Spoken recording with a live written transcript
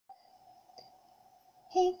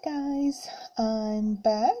Hey guys, I'm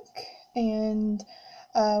back and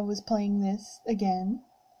I was playing this again,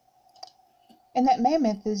 and that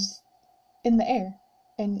mammoth is in the air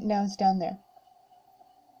and now it's down there.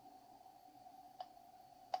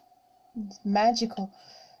 It's magical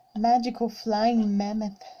flying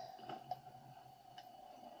mammoth.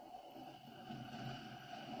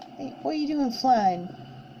 Hey, what are you doing flying?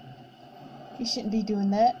 You shouldn't be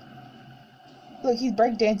doing that. Look, he's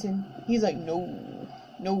breakdancing. He's like, no,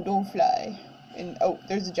 don't fly. And oh,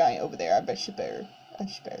 there's a giant over there. I should better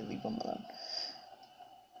leave him alone.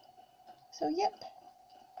 So yep.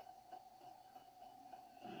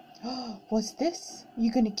 What's this?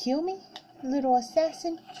 You gonna kill me, little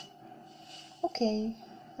assassin? Okay,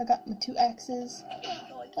 I got my 2 axes.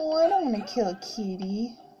 Oh, I don't want to kill a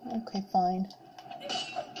kitty. Okay, fine.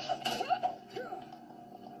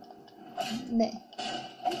 Meh.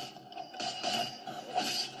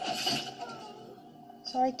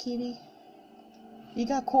 Sorry, kitty. You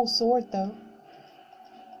got a cool sword, though.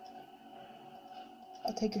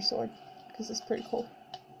 I'll take your sword, because it's pretty cool.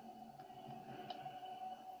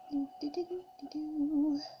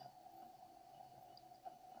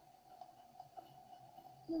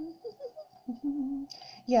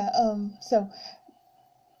 Yeah, so,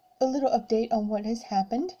 a little update on what has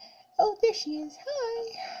happened. Oh, there she is.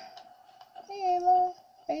 Hi! Hey, Ayla.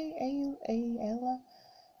 Hey, Ayla.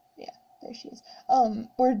 Yeah, there she is.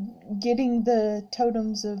 We're getting the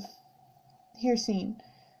totems of Hircine.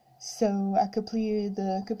 So, I completed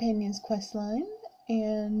the companion's quest line,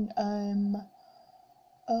 and I'm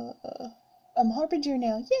Harbinger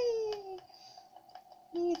now. Yay!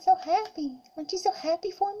 You're so happy. Aren't you so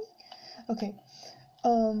happy for me? Okay.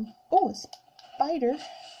 Oh, a spider.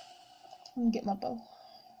 Let me get my bow.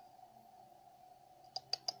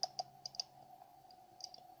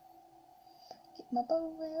 Get my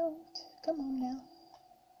bow out. Come on now.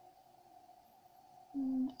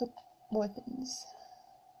 The weapons.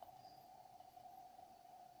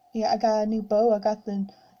 Yeah, I got a new bow. I got the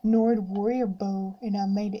Nord Warrior bow, and I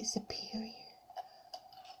made it superior.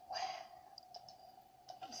 Wow.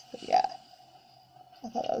 So, yeah. I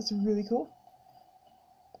thought that was really cool.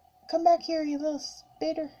 Come back here, you little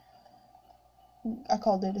spitter. I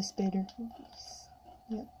called it a spitter.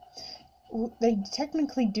 Yep. Well, they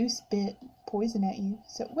technically do spit poison at you.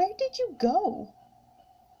 So where did you go?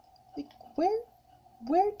 Like,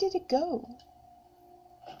 where did it go?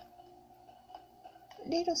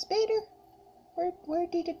 Little spitter? Where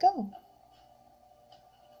did it go?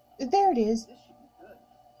 There it is.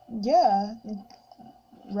 Yeah.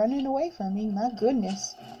 Running away from me, my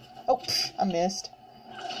goodness. Oh, psh, I missed.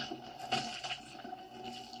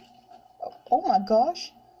 Oh my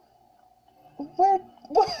gosh. What?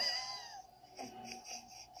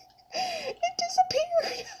 It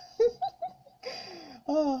disappeared.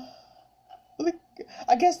 Oh, look,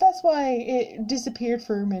 I guess that's why it disappeared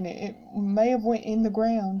for a minute. It may have went in the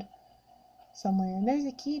ground somewhere. And there's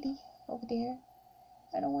a kitty over there.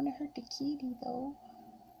 I don't want to hurt the kitty though.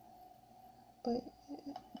 But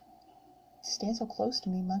stand so close to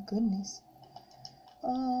me, my goodness.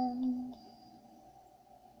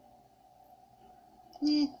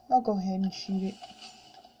 Yeah, I'll go ahead and shoot it.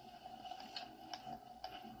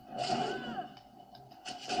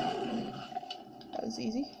 That was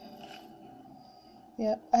easy.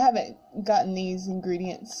 Yeah, I haven't gotten these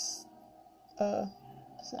ingredients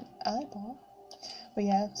it's an eyeball. But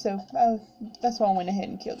yeah, so that's why I went ahead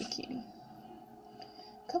and killed the kitty.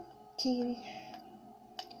 Come, kitty.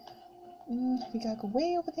 We gotta go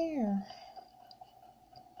way over there.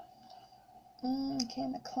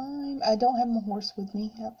 Can I climb? I don't have my horse with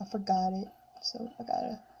me. I forgot it. So I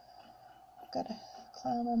gotta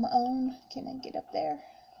climb on my own. Can I get up there?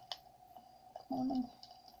 Come on.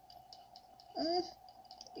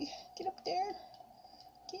 Get up there.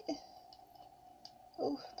 Get.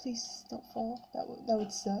 Oh, please don't fall. That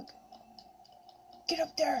would suck. Get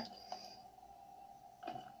up there.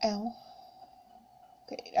 Ow.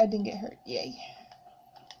 Okay, I didn't get hurt. Yay.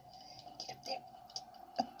 Get up there.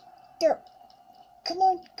 Up there. Come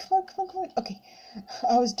on. Okay.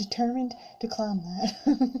 I was determined to climb that.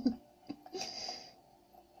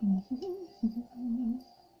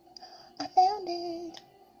 I found it.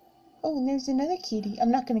 Oh, and there's another kitty.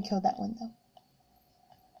 I'm not going to kill that one, though.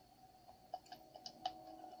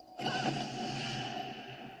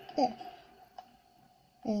 There.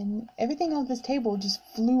 And everything on this table just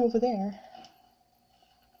flew over there.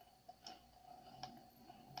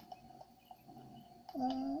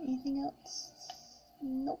 Anything else?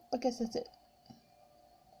 Nope, I guess that's it.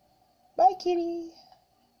 Bye, kitty.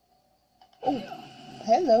 Oh,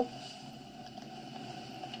 hello.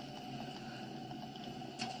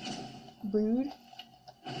 Rude.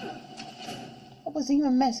 I wasn't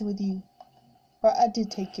even messing with you. Or I did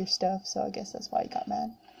take your stuff, so I guess that's why you got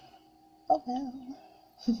mad. Oh well.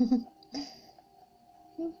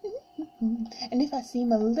 And if I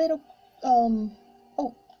seem a little,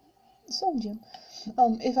 oh, Soul Gem.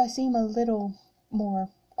 If I seem a little more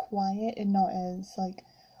quiet and not as like,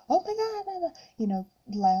 oh my god, blah, blah, you know,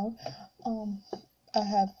 loud, I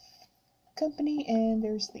have company and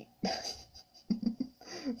they're asleep.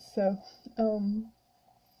 So,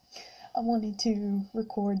 I wanted to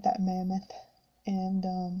record that mammoth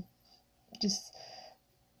and, just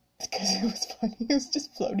because it was funny. It was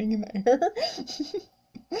just floating in the air.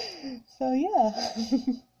 So, yeah.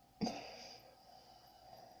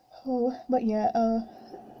 Oh, but yeah,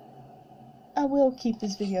 I will keep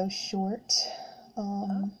this video short.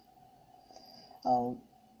 I'll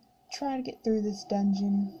try to get through this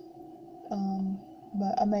dungeon,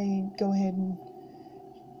 but I may go ahead and,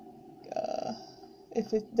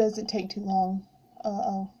 if it doesn't take too long,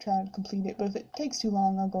 I'll try to complete it, but if it takes too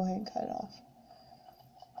long, I'll go ahead and cut it off.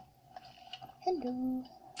 Hello.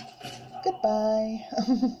 Goodbye.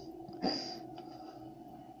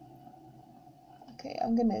 Okay,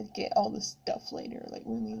 I'm gonna get all the stuff later, like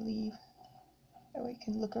when we leave. That way we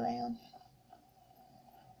can look around.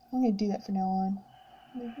 I'm gonna do that from now on.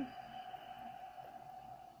 Maybe.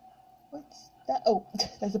 What's that? Oh,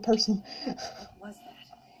 that's a person. What was that?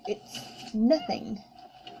 It's nothing.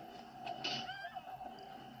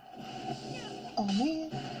 Oh man.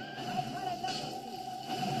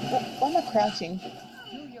 Why am I crouching?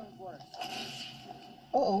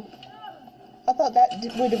 Uh-oh. I thought that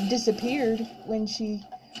would have disappeared when she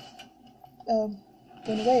went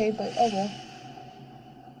away, but oh well.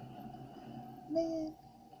 Man,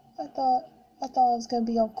 I thought I was gonna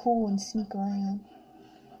be all cool and sneak around.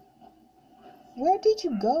 Where did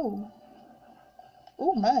you go?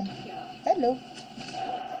 Oh my. Hello.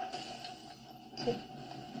 Okay.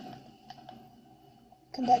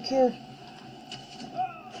 Come back here.